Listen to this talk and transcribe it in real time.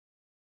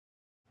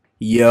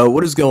Yo,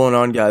 what is going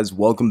on, guys?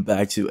 Welcome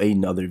back to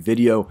another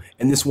video.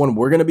 In this one,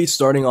 we're going to be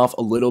starting off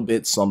a little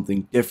bit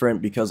something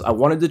different because I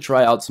wanted to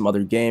try out some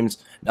other games.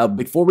 Now,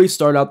 before we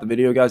start out the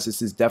video, guys,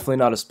 this is definitely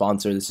not a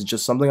sponsor. This is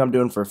just something I'm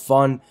doing for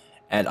fun,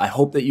 and I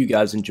hope that you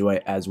guys enjoy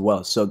it as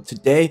well. So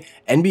today,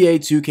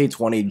 NBA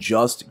 2K20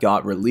 just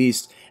got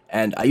released,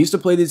 and I used to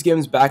play these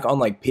games back on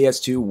like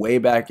PS2 way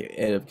back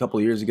a couple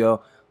years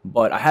ago.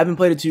 But I haven't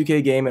played a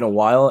 2K game in a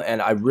while,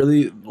 and I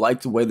really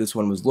liked the way this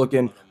one was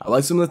looking. I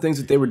liked some of the things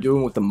that they were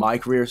doing with the My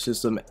Career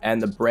system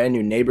and the brand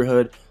new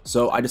neighborhood,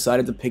 so I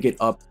decided to pick it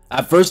up.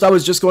 At first, I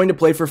was just going to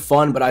play for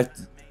fun, but I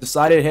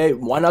decided, hey,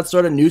 why not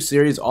start a new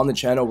series on the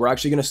channel? We're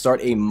actually going to start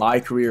a My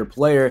Career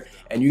player,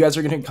 and you guys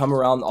are going to come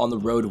around on the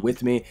road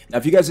with me. Now,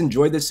 if you guys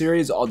enjoyed this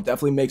series, I'll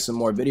definitely make some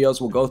more videos.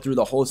 We'll go through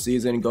the whole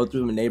season, go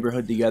through the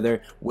neighborhood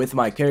together with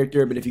my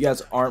character. But if you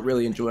guys aren't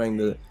really enjoying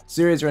the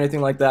series or anything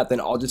like that, then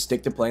I'll just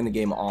stick to playing the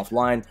game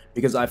offline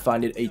because I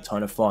find it a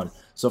ton of fun.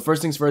 So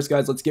first things first,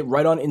 guys, let's get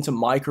right on into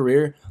My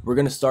Career. We're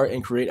going to start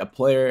and create a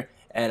player,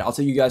 and I'll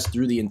take you guys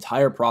through the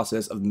entire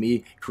process of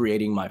me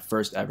creating my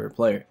first ever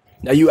player.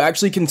 Now, you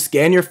actually can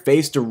scan your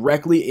face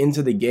directly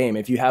into the game.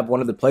 If you have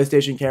one of the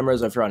PlayStation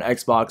cameras or if you're on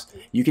Xbox,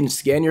 you can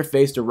scan your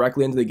face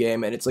directly into the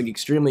game, and it's like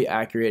extremely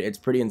accurate. It's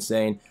pretty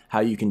insane how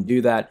you can do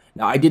that.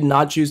 Now, I did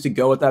not choose to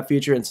go with that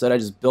feature. Instead, I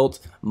just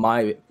built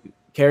my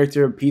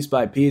character piece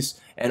by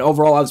piece, and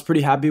overall I was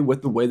pretty happy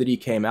with the way that he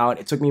came out.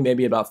 It took me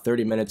maybe about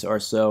 30 minutes or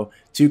so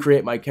to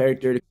create my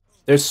character.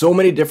 There's so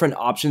many different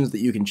options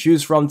that you can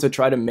choose from to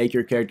try to make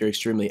your character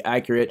extremely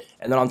accurate,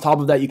 and then on top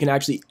of that, you can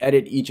actually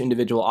edit each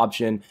individual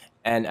option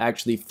and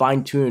actually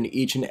fine-tune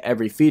each and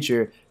every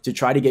feature to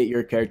try to get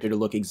your character to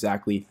look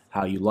exactly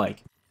how you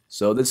like.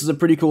 So this is a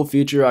pretty cool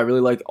feature. I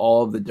really like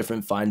all of the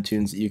different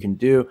fine-tunes that you can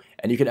do,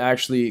 and you can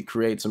actually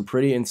create some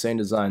pretty insane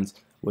designs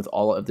with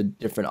all of the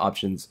different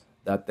options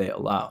that they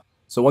allow.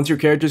 So once your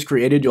character is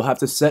created, you'll have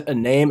to set a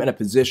name and a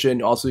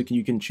position. Also,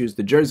 you can choose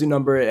the jersey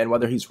number and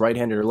whether he's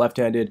right-handed or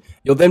left-handed.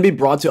 You'll then be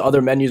brought to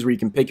other menus where you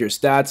can pick your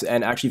stats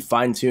and actually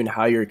fine-tune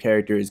how your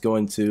character is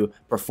going to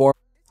perform.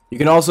 You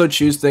can also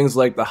choose things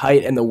like the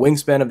height and the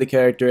wingspan of the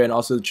character, and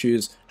also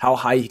choose how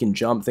high he can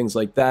jump, things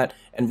like that,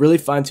 and really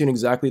fine-tune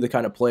exactly the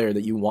kind of player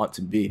that you want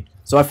to be.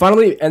 So I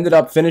finally ended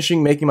up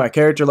finishing making my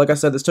character. Like I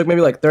said, this took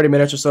maybe like 30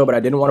 minutes or so, but I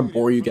didn't want to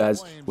bore you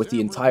guys with the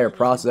entire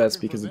process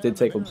because it did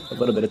take a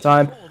little bit of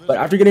time. But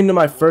after getting to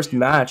my first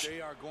match,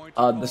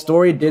 the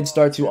story did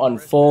start to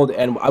unfold,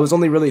 and I was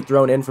only really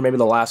thrown in for maybe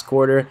the last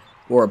quarter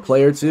or a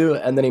play or two,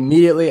 and then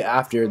immediately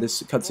after,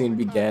 this cutscene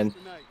began,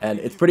 and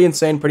it's pretty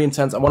insane, pretty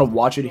intense. I want to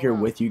watch it here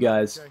with you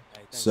guys.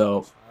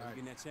 So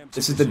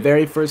this is the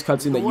very first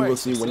cutscene that you will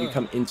see when you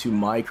come into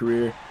My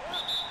Career.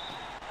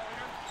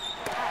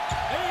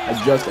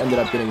 I just ended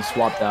up getting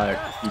swapped out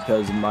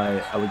because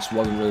I just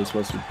wasn't really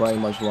supposed to be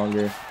playing much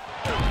longer.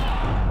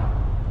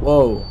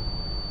 Whoa.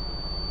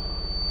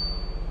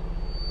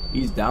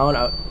 He's down.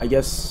 I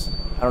guess,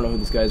 I don't know who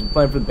this guy is. We're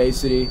playing for the Bay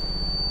City.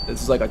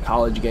 This is like a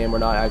college game. We're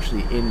not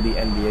actually in the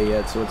NBA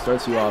yet, so it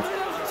starts you off,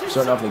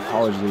 starting off in the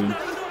college league.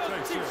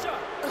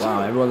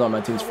 Wow, everyone on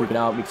my team's freaking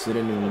out because they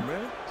didn't even...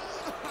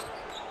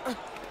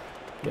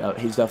 Yeah,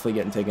 he's definitely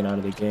getting taken out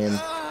of the game.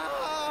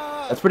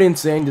 That's pretty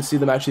insane to see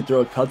them actually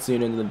throw a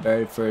cutscene into the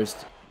very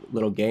first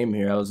little game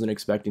here. I wasn't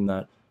expecting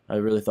that. I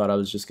really thought I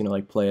was just going to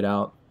like play it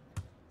out.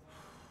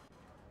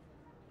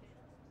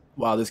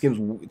 Wow, this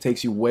game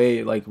takes you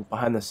way like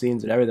behind the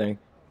scenes and everything.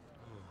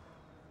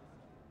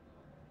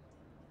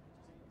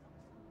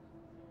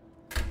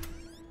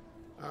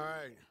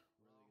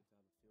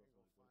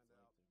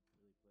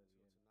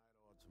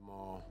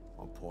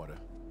 Porter.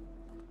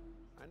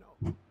 I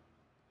know.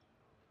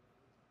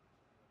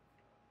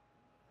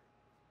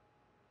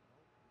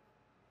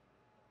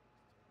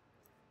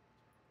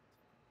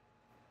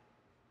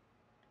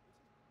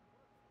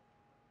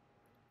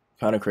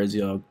 Kind of crazy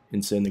how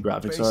insane the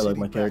graphics are. Like,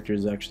 my character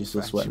is actually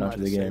still sweating after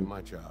the game.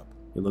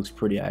 It looks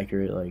pretty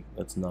accurate. Like,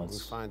 that's nuts.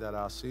 Let's find out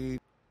our seed.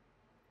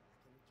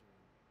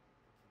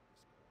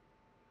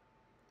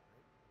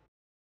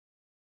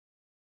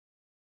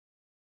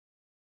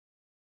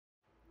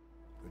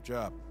 Good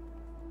job.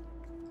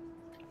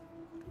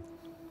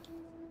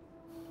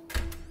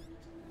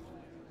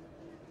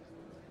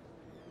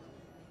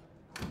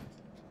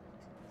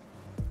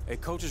 Hey,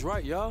 coach is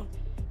right, y'all.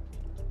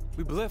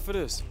 We bled for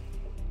this.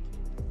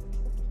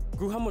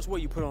 Gru, how much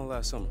weight you put on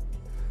last summer?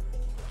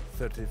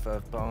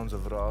 35 pounds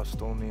of raw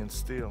Estonian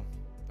steel.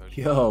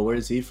 Yo, where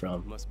is he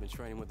from? Must have been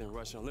training with them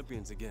Russian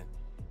Olympians again.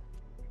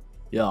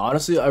 Yeah,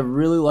 honestly, I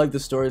really like the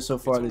story so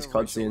far in these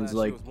cutscenes.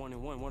 Like,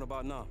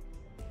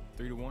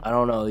 I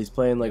don't know, he's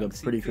playing like a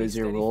pretty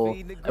crazy role.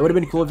 It would have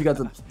been cool if you got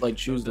to like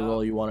choose the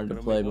role you wanted to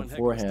play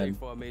beforehand.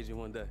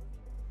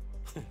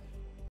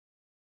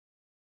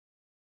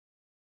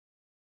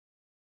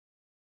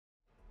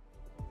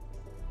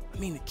 I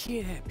mean, the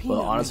kid had But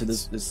honestly,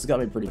 this has got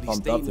me pretty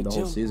pumped up for the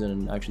whole season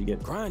and actually get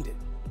out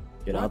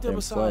there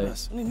and play.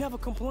 And he never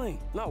complained.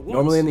 Not once.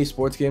 Normally in these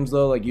sports games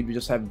though, like, you'd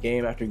just have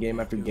game after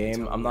game after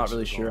game. I'm not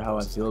really sure how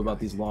I feel about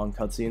these long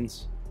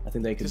cutscenes. I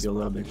think they could be a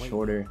little bit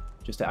shorter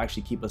just to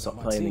actually keep us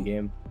up playing the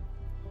game.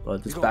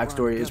 But this We gonna grind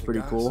backstory is together, pretty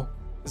guys. cool.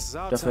 This is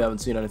our Definitely time. haven't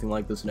seen anything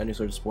like this in any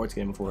sort of sports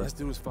game before. Let's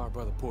do this for our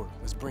brother Porter.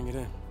 Let's bring it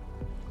in.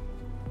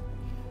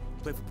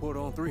 Play for Porter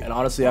on 3. And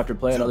honestly, after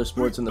playing other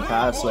sports in the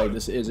past, like,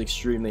 this is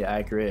extremely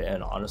accurate.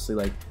 And honestly,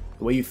 like,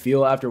 the way you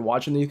feel after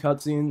watching the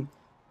cutscene,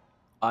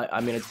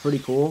 I mean, it's pretty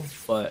cool.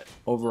 But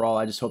overall,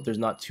 I just hope there's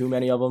not too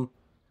many of them.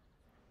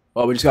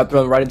 Well, we just got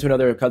thrown right into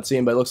another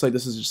cutscene, but it looks like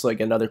this is just like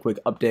another quick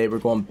update. We're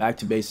going back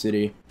to Bay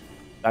City,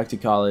 back to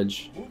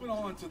college. Moving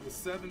on to the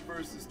 7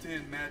 versus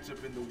 10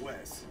 matchup in the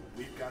West.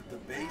 We've got the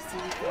Bay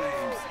City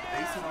Flames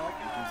facing off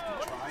against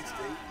the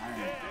Tri-State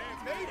Iron.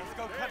 Let's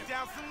go cut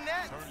down some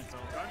nets.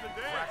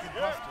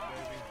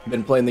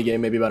 Been playing the game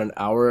maybe about an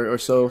hour or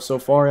so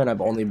far, and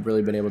I've only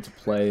really been able to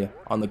play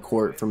on the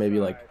court for maybe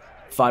like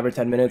 5 or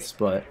 10 minutes.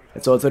 But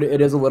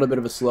it is a little bit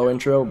of a slow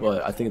intro,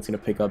 but I think it's gonna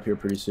pick up here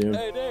pretty soon.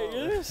 Hey, there he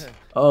is.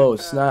 Oh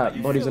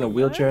snap! Buddy's in a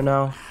wheelchair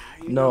now.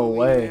 No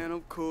way. Man,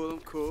 I'm cool.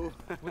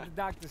 What'd the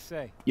doctor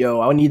say?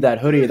 Yo, I need that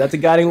hoodie. That's a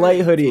guiding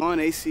light hoodie. On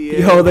ACL.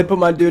 Yo, they put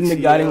my dude in the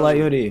guiding light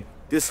hoodie.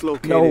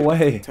 Dislocated. No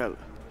way. Tell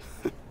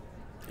her.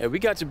 Hey, we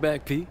got your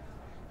back, P.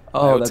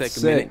 Oh, It'll that's take a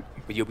sick. minute,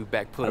 but you'll be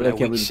back pulling I that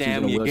can't weak believe she's in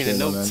a sham again in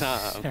no wheelchair,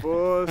 time.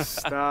 Boy,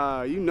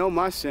 stop. You know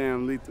my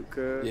sham lethal,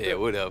 cuz. Yeah,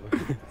 whatever.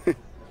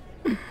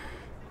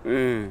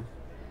 Man.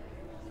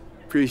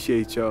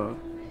 Appreciate y'all.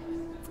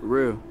 For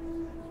real.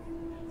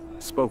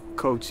 Spoke with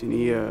Coach and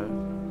he,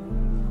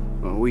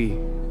 well, we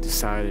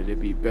decided it'd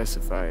be best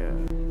if I,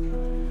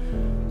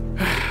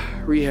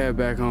 rehab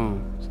back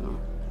home, so.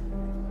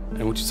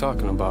 And what you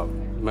talking about?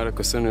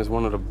 Medical center is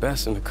one of the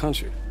best in the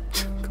country.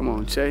 Come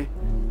on, Che.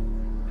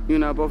 You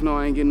and I both know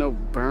I ain't getting no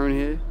burn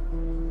here.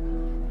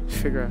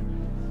 Figure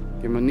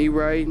I get my knee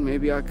right,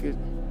 maybe I could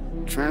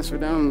transfer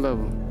down a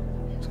level.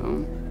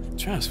 So,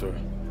 Transfer?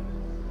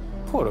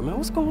 Porter, man,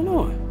 what's going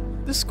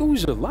on? This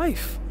school's your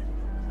life.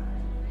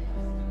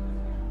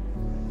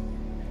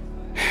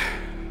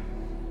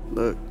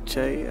 look,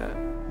 Che,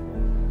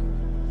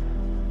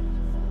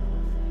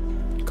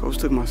 Coach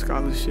took my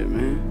scholarship,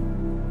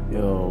 man.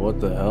 Yo,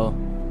 what the hell?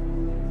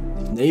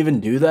 Did they even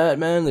do that,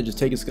 man? They just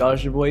take his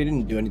scholarship away? He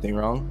didn't do anything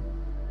wrong.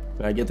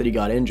 I get that he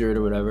got injured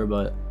or whatever,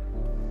 but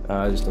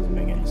it just doesn't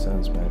make any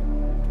sense, man.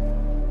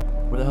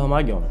 Where the hell am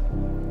I going?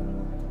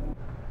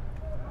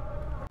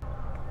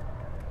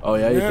 Oh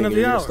yeah, you Man think of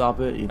you're the gonna hour. stop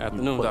it?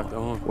 Afternoon, what- Dr.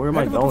 Owen. Where am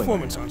I Heck of a going?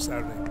 performance on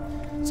Saturday.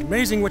 It's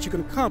amazing what you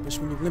can accomplish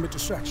when you limit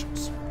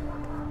distractions.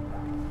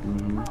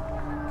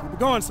 Keep it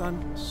going,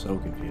 son. So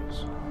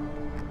confused.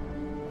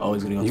 Oh,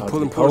 he's gonna go You talk to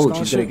pulling the Porter's coach. He's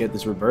gonna scholarship? get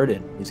this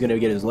reverted. He's gonna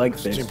get his leg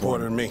It's fixed.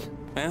 important to me.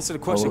 Answer the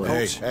question, Oh, Hey,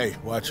 Coach. hey,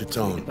 watch your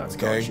tone, Get that okay?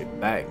 scholarship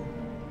back.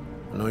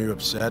 I know you're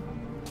upset.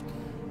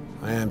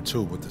 I am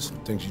too, but there's some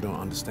things you don't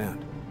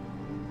understand.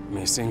 I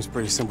mean, it seems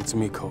pretty simple to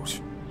me,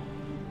 Coach.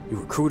 You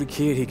recruit a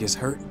kid, he gets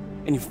hurt,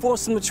 and you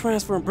force him to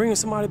transfer and bring in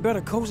somebody better.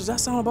 Coach, does that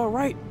sound about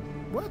right?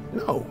 What?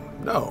 No,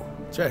 no.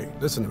 Jay,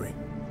 listen to me.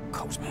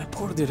 Coach, man,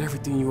 Porter did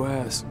everything you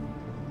asked.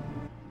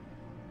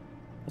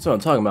 That's what I'm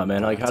talking about,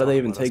 man. Like, how do they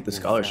even Talking about take the us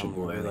being scholarship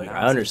family, away? really Like,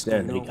 nice. I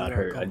understand that You he know, got we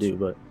hurt. are I do, coach.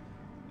 but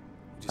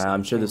Just I'm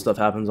like sure this family. stuff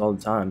happens all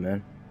the time,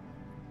 man.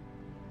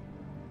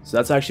 So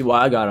that's actually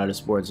why I got out of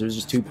sports. It was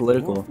just too Expect more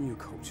political. from you,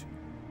 Coach.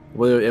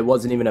 Well, it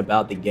wasn't even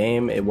about the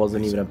game. It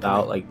wasn't even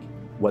about like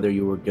whether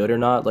you were good or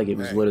not. Like, it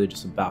was Hey. literally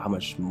just about how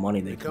much money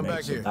they could come make.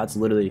 back So here. that's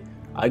literally,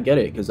 I get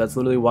it, because that's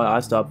literally why I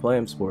stopped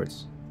playing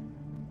sports.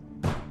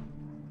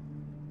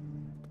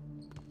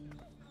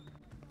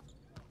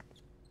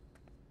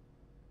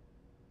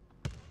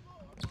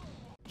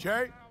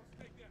 Jay,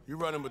 you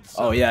running with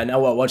the Oh yeah, now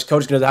what? What's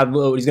coach gonna have?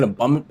 He's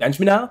gonna bench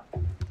me now,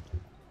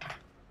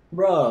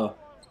 bro.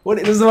 What?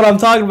 This is what I'm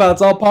talking about.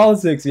 It's all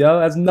politics, yo.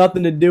 It has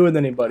nothing to do with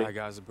anybody. All right,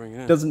 guys, bring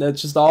it in. Doesn't.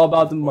 It's just all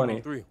about the Porter on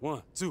money. 3.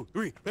 1, 2,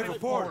 3. Play for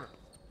Porter.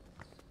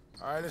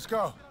 All right, let's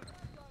go.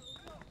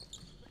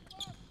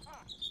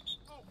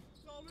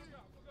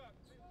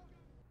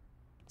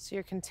 So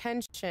your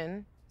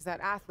contention is that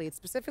athletes,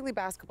 specifically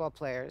basketball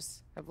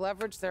players, have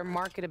leveraged their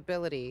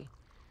marketability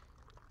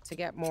to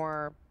get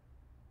more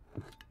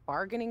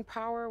bargaining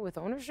power with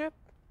ownership?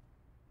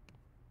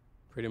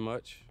 Pretty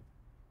much.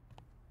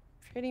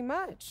 Pretty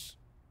much.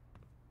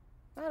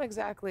 Not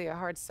exactly a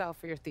hard sell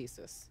for your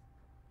thesis.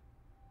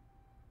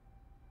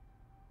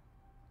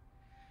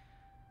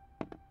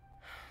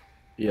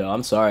 Yeah,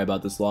 I'm sorry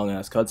about this long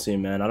ass cutscene,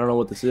 man. I don't know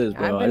what this is, I've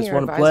bro. been I just your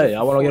want to advisor play. I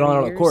for want to get 4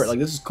 on the court. years. Like,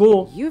 this is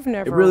cool. You've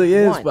never It really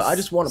is, once but I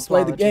just want to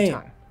play the swallowed your game.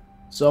 tongue.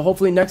 So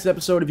hopefully next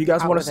episode, if you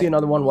guys Out want to with see it.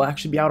 another one, we'll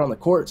actually be out on the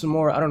court some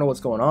more. I don't know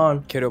what's going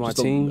on. Kid on my Just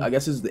a- team. I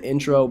guess this is the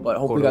intro, but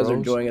hopefully you guys are Quarter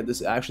enjoying it.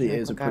 This actually Yeah,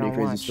 is a look, I pretty don't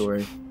crazy watch.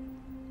 story.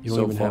 You don't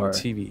so even far. have a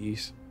TV,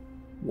 East.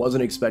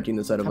 Wasn't expecting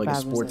this out of How like a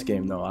bad was sports it?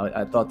 game though.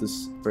 I thought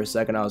this for a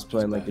second. I was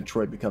playing like bad.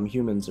 Detroit Become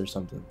Humans or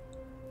something.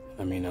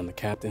 I mean, I'm the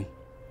captain.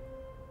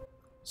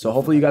 So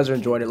hopefully you guys are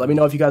enjoying it. Let me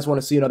know if you guys want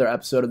to see another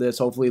episode of this.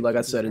 Hopefully, like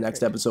I said, the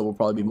next episode will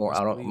probably be more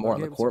more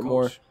on the court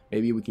more.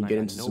 Maybe we can get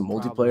into some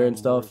multiplayer and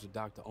stuff.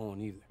 Dr. Owen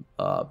either.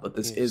 But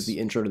this is the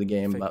intro to the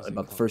game, about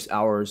the first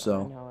hour or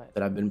so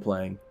that I've been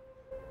playing.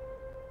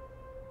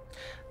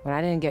 When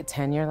I didn't get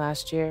tenure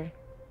last year,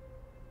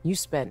 you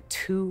spent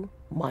 2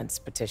 months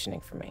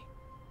petitioning for me.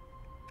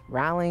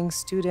 rallying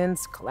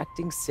students,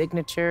 collecting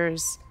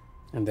signatures.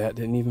 And that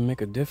didn't even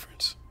make a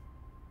difference.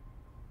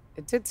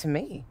 It did to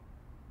me.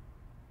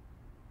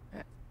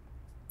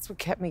 That's what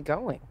kept me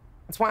going.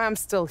 That's why I'm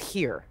still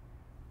here.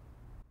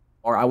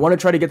 Or I want to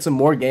try to get some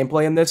more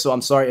gameplay in this, so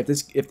I'm sorry if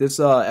this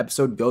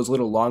episode goes a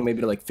little long, maybe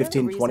to like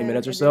 15-20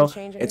 minutes or so.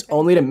 It's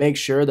only to make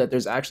sure that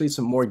there's actually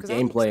some more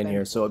gameplay in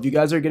here. So if you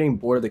guys are getting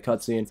bored of the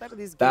cutscene,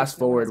 fast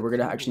forward.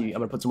 I'm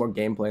gonna put some more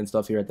gameplay and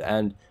stuff here at the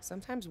end.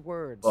 Sometimes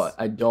words. But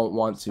I don't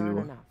want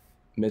to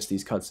miss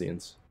these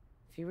cutscenes.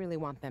 If you really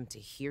want them to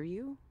hear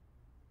you,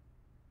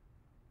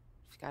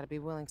 you've got to be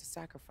willing to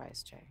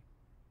sacrifice, Jay.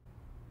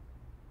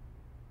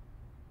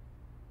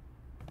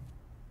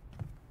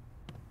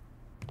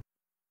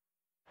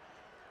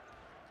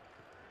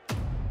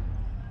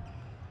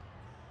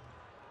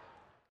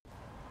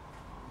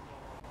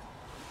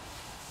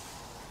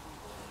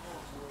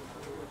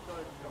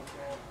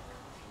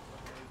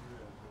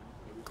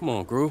 Come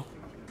on, Gru.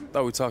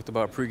 Thought we talked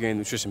about pregame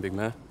nutrition, big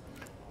man.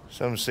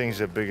 Some things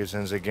are bigger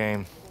than the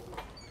game.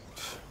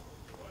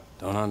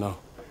 Don't I know?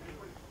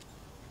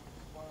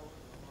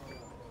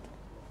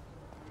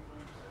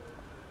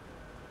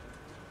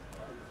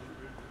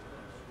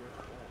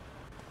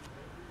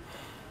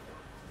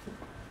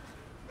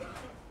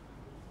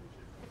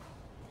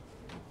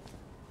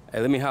 Hey,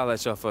 let me holler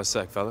at y'all for a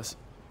sec, fellas.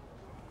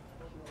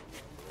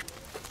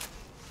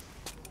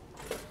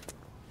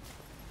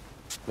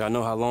 Y'all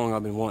know how long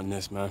I've been wanting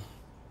this, man.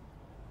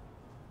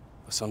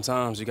 But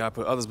sometimes you gotta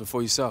put others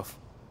before yourself,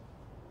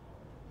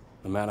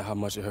 no matter how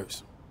much it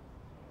hurts.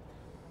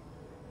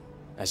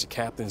 As your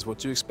captain, is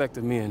what you expect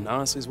of me, and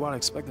honestly, is what I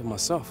expect of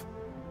myself.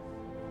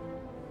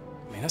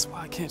 I mean, that's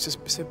why I can't just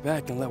sit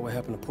back and let what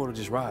happened to Porter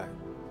just ride.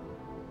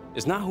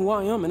 It's not who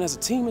I am, and as a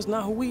team, it's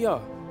not who we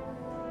are.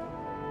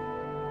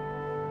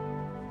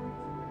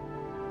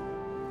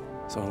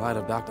 So in light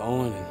of Dr.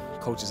 Owen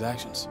and Coach's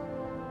actions,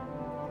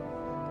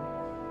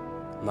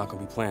 I'm not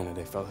gonna be playing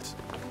today, fellas.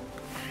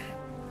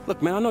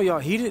 Look, man, I know y'all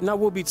heated, and I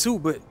will be too,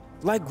 but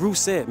like Gru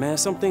said, man,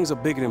 some things are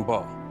bigger than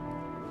ball.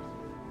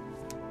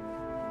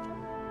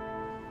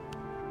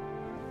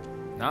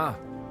 Nah.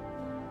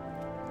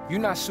 You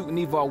not shooting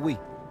Eva all we.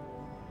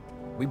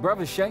 We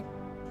brothers, Shay.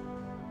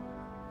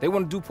 They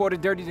want to do Porter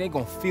dirty, they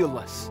gonna feel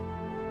us.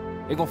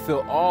 They gonna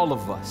feel all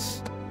of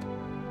us.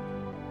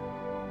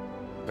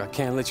 I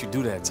can't let you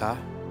do that, Ty.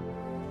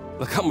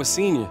 Look, I'm a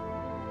senior.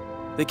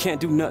 They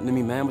can't do nothing to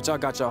me, man, but y'all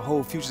got y'all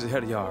whole futures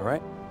ahead of y'all,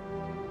 right?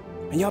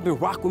 And y'all been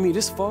rocking with me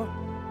this far?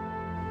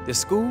 This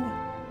school?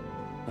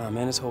 Nah,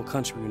 man, this whole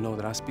country will know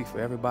that I speak for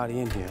everybody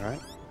in here, right?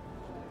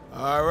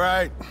 All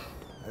right,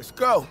 let's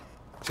go.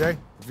 Jay,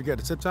 if you get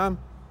the tip time,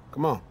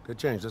 come on, get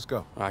changed, let's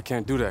go. I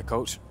can't do that,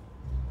 Coach.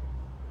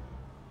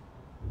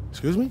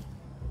 Excuse me?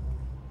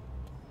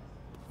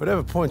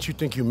 Whatever point you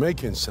think you're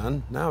making,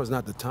 son, now is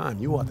not the time.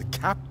 You are the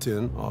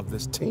captain of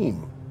this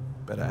team.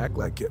 Better act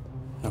like it.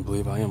 I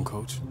believe I am,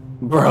 Coach.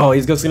 Bro,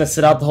 he's just gonna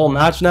sit out the whole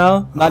match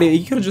now? Not even,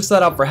 he could have just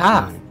sat out for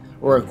half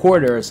or a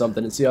quarter or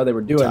something and see how they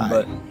were doing,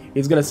 but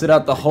he's gonna sit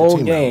out the whole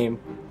game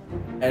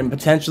and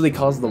potentially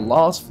cause the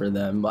loss for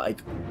them.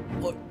 Like,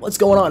 what's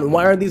going on?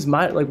 Why are these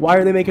why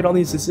are they making all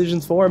these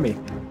decisions for me?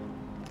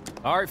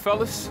 All right,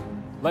 fellas,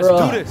 let's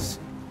do this.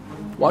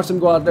 Watch them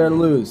go out there and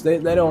lose. They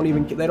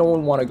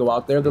don't want to go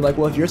out there. They're like,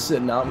 well, if you're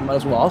sitting out, might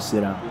as well I'll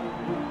sit out.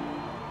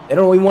 They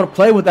don't even want to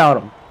play without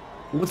him.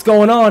 What's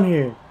going on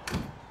here?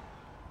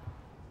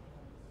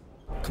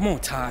 Come on,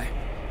 Ty.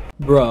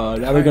 Bro,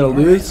 now they're gonna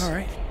lose. All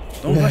right.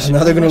 Don't rush it.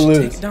 Now they're gonna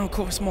lose. Take it down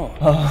court small.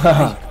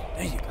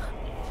 There you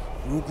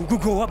go.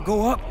 Go up,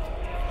 go up.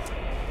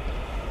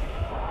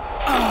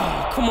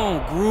 Ah, come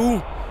on, Gru.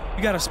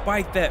 You gotta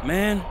spike that,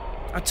 man.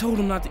 I told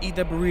him not to eat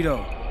that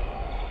burrito.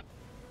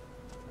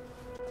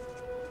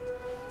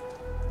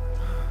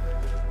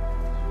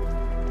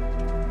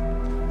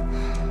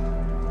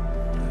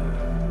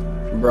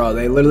 Bro,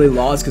 they literally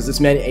lost because this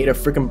man ate a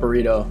freaking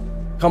burrito.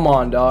 Come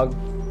on, dog.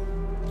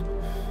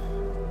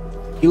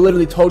 He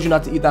literally told you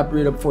not to eat that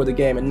burrito before the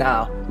game, and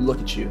now,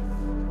 look at you.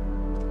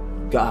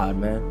 God,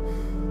 man.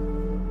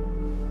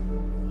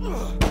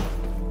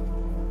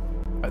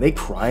 Are they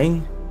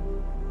crying?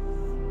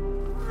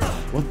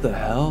 What the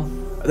hell?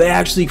 Are they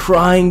actually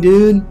crying,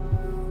 dude?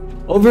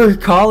 Over a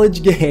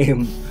college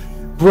game.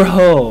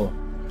 Bro,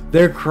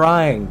 they're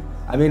crying.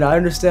 I mean, I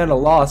understand a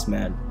loss,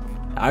 man.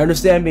 I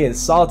understand being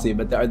salty,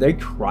 but are they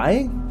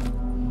crying?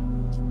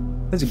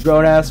 That's a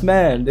grown-ass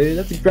man, dude.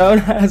 That's a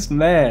grown-ass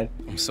man.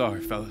 I'm sorry,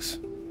 fellas.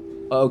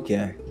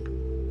 Okay.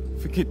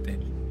 Forget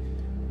that.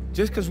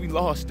 Just because we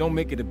lost don't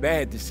make it a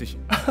bad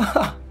decision.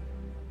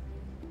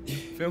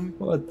 Feel me?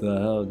 What the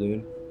hell,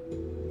 dude?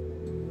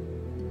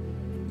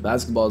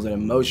 Basketball is an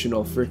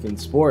emotional freaking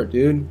sport,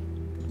 dude.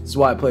 This is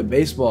why I play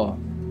baseball.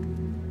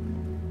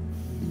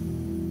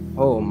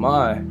 Oh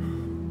my.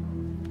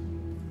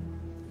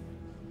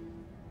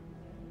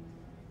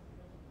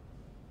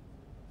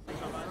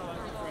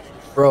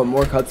 Bro,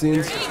 more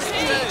cutscenes?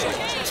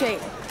 Jay,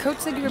 Coach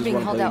said you were being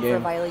held out for a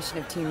violation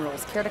of team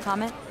rules. Care to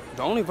comment?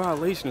 The only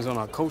violation is on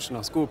our coach and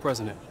our school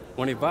president.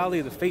 when they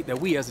violated the fate that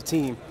we as a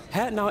team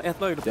had in our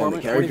athletic Damn,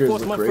 department, the when they characters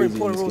forced look my friend crazy in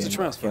important this rules to game.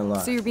 transfer. Can't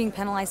lie. So you're being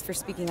penalized for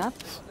speaking up?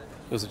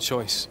 It was a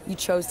choice. You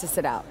chose to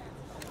sit out.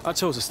 I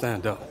chose to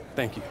stand up.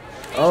 Thank you.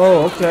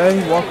 Oh,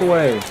 okay. Walk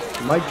away.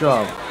 Mic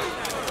drop.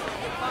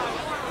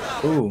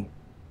 Ooh.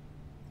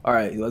 All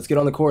right, let's get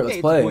on the court.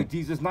 Let's play. All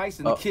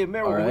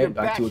right,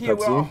 back to a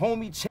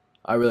cutscene.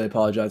 I really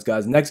apologize,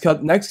 guys. Next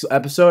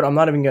episode, I'm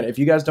not even gonna. If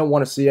you guys don't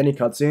want to see any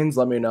cutscenes,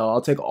 let me know. I'll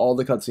take all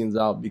the cutscenes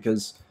out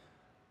because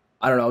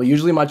I don't know.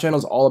 Usually my channel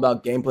is all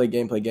about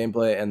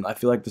gameplay, and I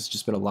feel like this has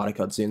just been a lot of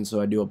cutscenes,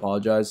 so I do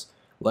apologize.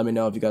 Let me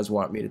know if you guys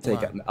want me to take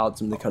out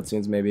some of the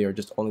cutscenes, maybe, or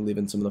just only leave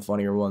in some of the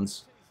funnier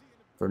ones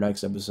for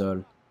next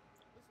episode.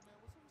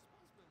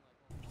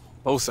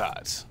 Both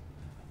sides.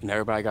 And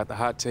everybody got the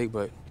hot take,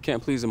 but you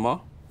can't please them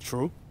all.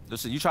 True.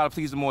 Listen, you try to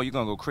please them all, you're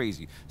gonna go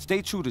crazy.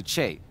 Stay true to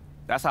Che.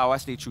 That's how I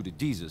stay true to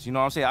Jesus. You know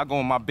what I'm saying? I go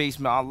in my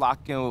basement, I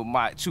lock in with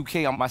my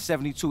 2K on my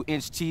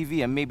 72-inch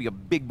TV and maybe a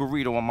big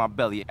burrito on my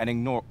belly and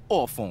ignore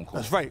all phone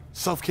calls. That's right.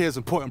 Self-care is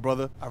important,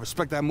 brother. I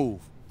respect that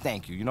move.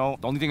 Thank you. You know,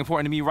 the only thing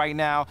important to me right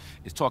now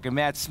is talking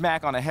mad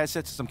smack on a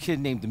headset to some kid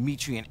named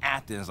Dimitri in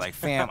Athens. Like,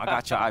 fam, I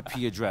got your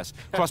IP address.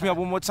 Cross me up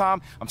one more time,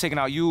 I'm taking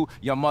out you,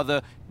 your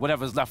mother,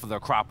 whatever's left of the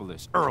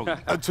Acropolis, early.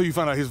 Until you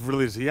find out he's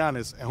related to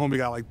Giannis and homie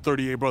got like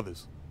 38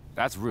 brothers.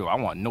 That's real. I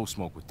want no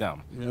smoke with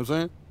them. You know what I'm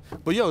saying?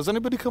 But yo, is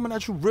anybody coming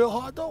at you real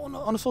hard though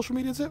on the social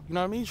media tip? You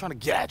know what I mean? Trying to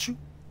get at you?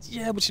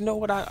 Yeah, but you know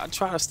what? I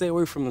try to stay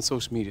away from the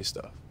social media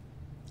stuff.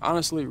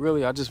 Honestly,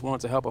 really, I just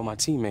wanted to help out my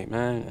teammate,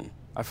 man. And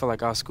I feel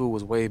like our school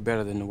was way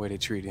better than the way they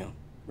treated him.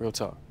 Real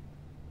talk.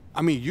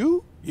 I mean,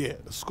 you? Yeah,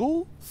 the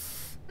school?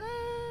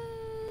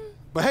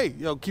 But hey,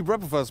 yo, keep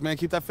repping for us, man.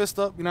 Keep that fist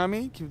up, you know what I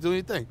mean? Keep doing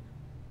your thing.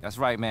 That's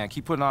right, man.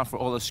 Keep putting on for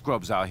all the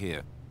scrubs out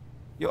here.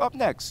 Yo, up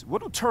next,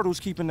 what do turtles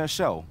keep in their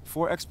shell?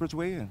 4 experts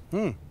weigh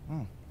in.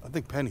 I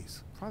think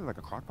pennies. Probably like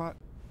a crock pot.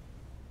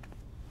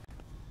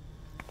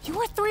 You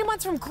were 3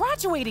 months from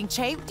graduating,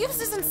 Che. This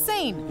is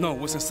insane. No,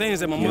 what's insane is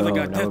that my mother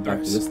got death back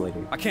to threats. this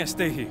lady. I can't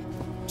stay here.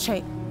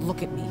 Che,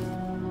 look at me.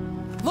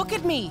 Look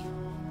at me.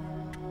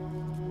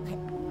 Okay.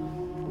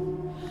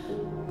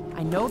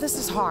 I know this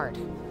is hard,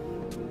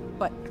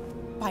 but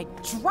by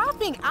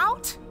dropping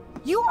out,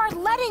 you are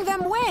letting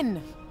them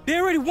win. They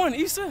already won,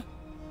 Issa.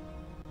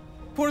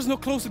 Porter's no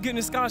closer to getting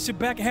his scholarship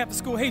back and half the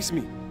school hates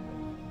me.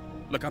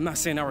 Look, I'm not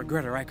saying I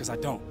regret it, right? Because I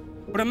don't.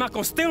 But I'm not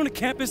going to stay on the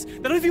campus. They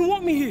don't even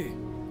want me here.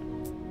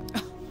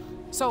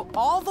 So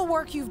all the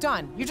work you've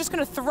done, you're just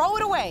going to throw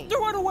it away?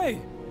 Throw it away.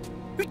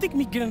 You think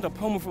me getting a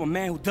diploma from a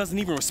man who doesn't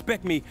even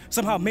respect me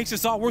somehow makes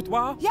this all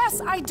worthwhile?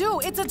 Yes, I do.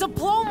 It's a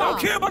diploma. I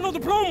don't care about no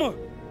diploma.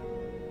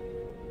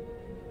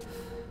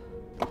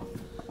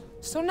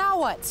 So now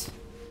what?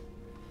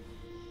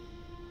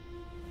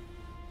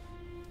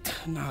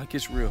 Nah, it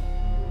gets real.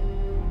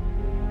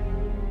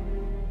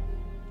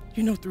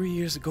 You know, 3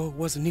 years ago, it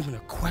wasn't even a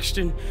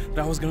question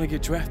that I was gonna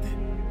get drafted.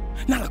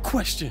 Not a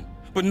question,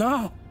 but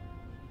now.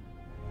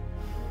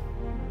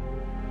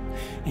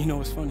 And you know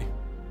what's funny?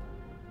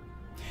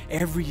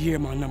 Every year,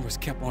 my numbers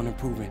kept on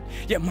improving,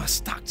 yet my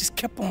stock just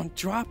kept on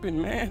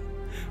dropping, man.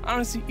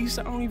 Honestly,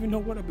 Issa, I don't even know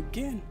where to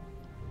begin.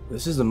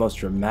 This is the most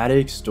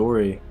dramatic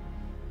story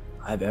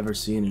I've ever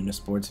seen in a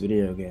sports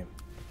video game.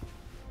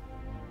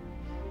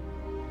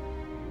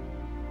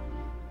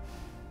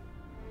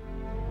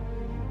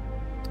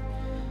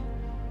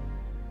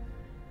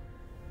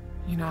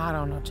 You know, I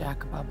don't know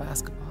jack about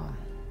basketball.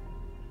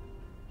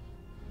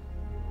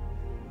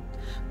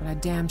 But I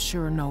damn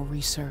sure know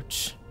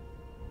research.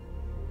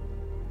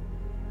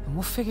 And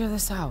we'll figure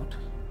this out.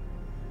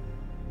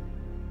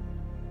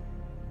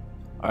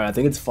 Alright, I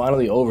think it's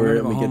finally over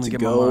and we get to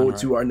go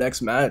to right. our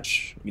next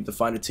match. We get to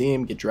find a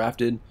team, get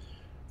drafted,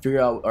 figure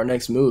out our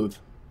next move.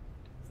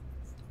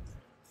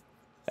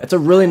 That's a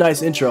really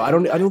nice intro. I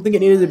don't think it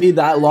needed to be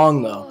that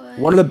long though.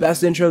 One of the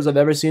best intros I've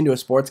ever seen to a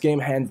sports game,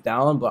 hands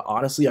down, but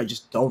honestly, I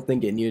just don't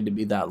think it needed to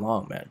be that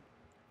long, man.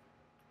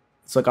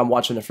 It's like I'm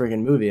watching a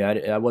freaking movie.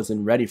 I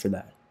wasn't ready for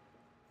that.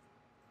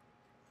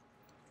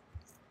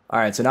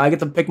 Alright, so now I get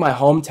to pick my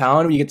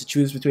hometown. You get to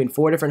choose between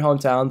 4 different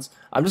hometowns.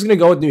 I'm just going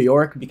to go with New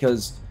York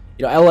because,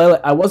 you know, LA,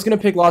 I was going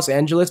to pick Los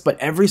Angeles, but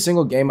every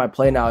single game I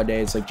play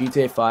nowadays, like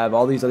GTA 5,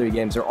 all these other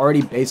games, are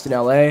already based in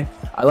LA.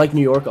 I like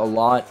New York a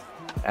lot,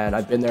 and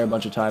I've been there a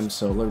bunch of times,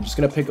 so we're just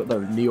going to pick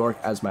New York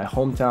as my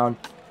hometown.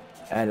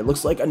 And it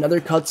looks like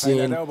another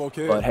cutscene,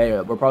 but hey,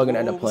 we're probably going to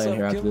end up playing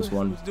here after this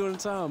one. What's doing in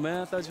town,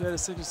 man? I thought you had a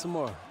signal some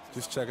more.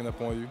 Just checking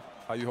up on you.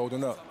 How you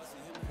holding up?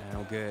 Man,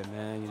 I'm good,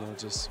 man. You know,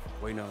 just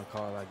waiting on a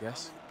call, I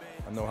guess.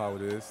 I know how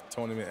it is.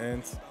 Tournament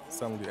ends,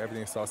 suddenly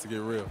everything starts to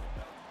get real.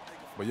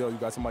 But yo, you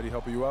got somebody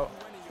helping you out?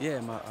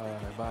 Yeah, my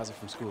advisor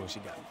from school, she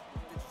got me.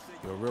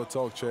 Yo, real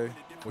talk, Che.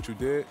 What you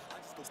did,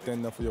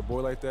 standing up for your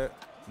boy like that,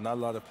 not a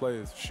lot of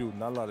players, shoot,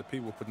 not a lot of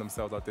people put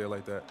themselves out there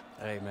like that.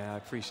 Hey, man, I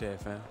appreciate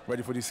it, fam.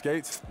 Ready for these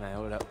skates? Man,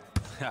 hold up.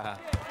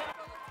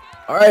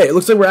 Alright, it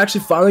looks like we're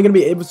actually finally going to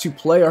be able to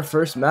play our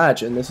first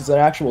match, and this is an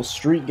actual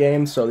street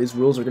game, so these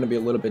rules are going to be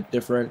a little bit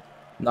different.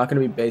 Not going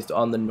to be based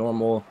on the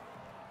normal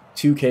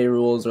 2K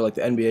rules or like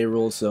the NBA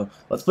rules. So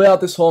let's play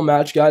out this whole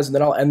match, guys, and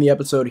then I'll end the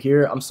episode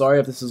here. I'm sorry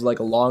if this is like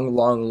a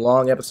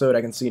long episode.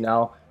 I can see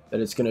now that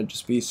it's gonna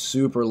just be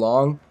super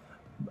long.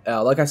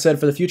 Like I said,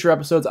 for the future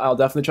episodes, I'll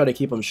definitely try to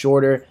keep them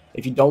shorter.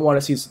 If you don't want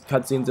to see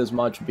cutscenes as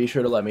much, be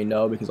sure to let me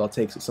know because I'll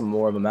take some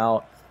more of them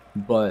out.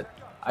 But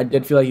I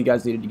did feel like you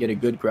guys needed to get a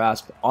good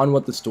grasp on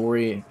what the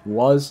story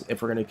was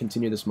if we're going to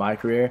continue this My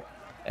Career.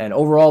 And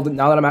overall,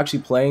 now that I'm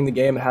actually playing the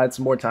game, I had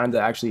some more time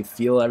to actually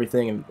feel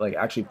everything and like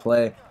actually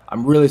play.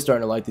 I'm really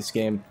starting to like this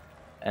game.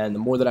 And the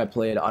more that I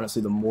play it,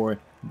 honestly, the more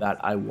that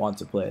I want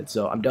to play it.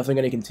 So I'm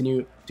definitely going to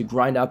continue to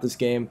grind out this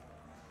game.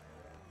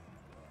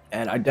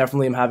 And I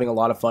definitely am having a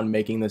lot of fun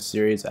making this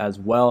series as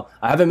well.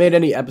 I haven't made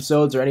any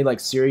episodes or any like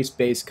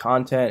series-based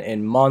content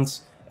in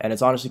months, and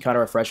it's honestly kind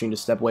of refreshing to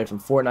step away from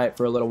Fortnite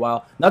for a little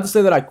while. Not to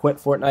say that I quit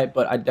Fortnite,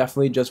 but I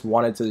definitely just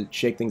wanted to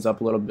shake things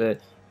up a little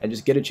bit and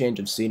just get a change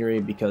of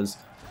scenery because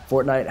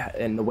Fortnite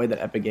and the way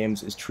that Epic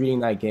Games is treating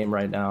that game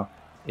right now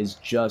is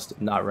just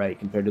not right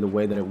compared to the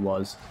way that it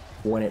was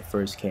when it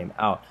first came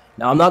out.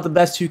 Now, I'm not the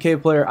best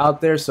 2K player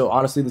out there, so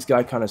honestly, this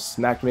guy kind of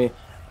smacked me.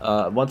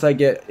 Once I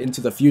get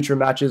into the future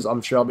matches,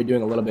 I'm sure I'll be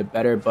doing a little bit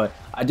better, but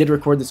I did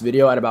record this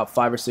video at about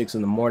 5 or 6 in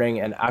the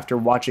morning, and after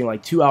watching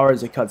like 2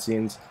 hours of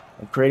cutscenes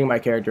and creating my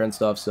character and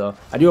stuff, so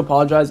I do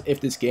apologize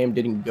if this game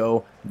didn't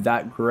go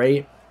that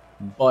great,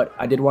 but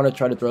I did want to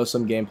try to throw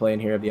some gameplay in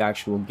here of the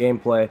actual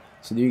gameplay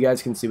so that you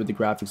guys can see what the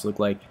graphics look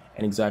like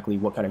and exactly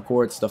what kind of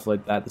chords, stuff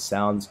like that, the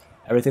sounds,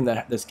 everything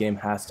that this game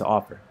has to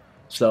offer.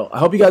 So I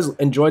hope you guys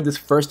enjoyed this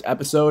first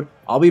episode.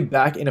 I'll be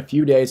back in a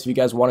few days if you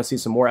guys want to see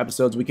some more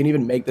episodes. We can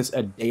even make this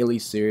a daily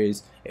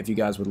series if you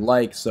guys would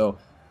like. So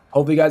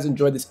hopefully you guys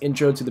enjoyed this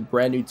intro to the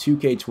brand new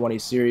 2K20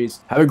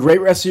 series. Have a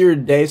great rest of your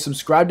day.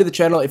 Subscribe to the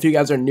channel if you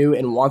guys are new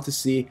and want to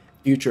see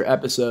future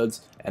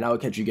episodes. And I will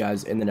catch you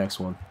guys in the next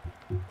one.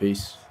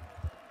 Peace.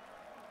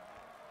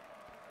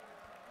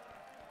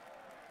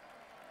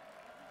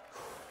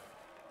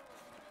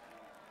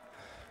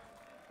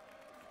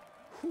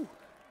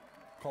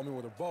 Call me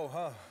with a bow,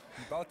 huh?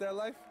 You about that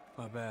life?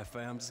 My bad,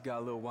 fam. Just got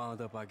a little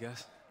wound up, I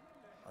guess.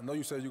 I know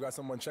you said you got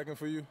someone checking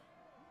for you,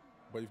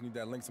 but if you need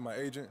that link to my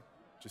agent,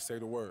 just say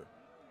the word.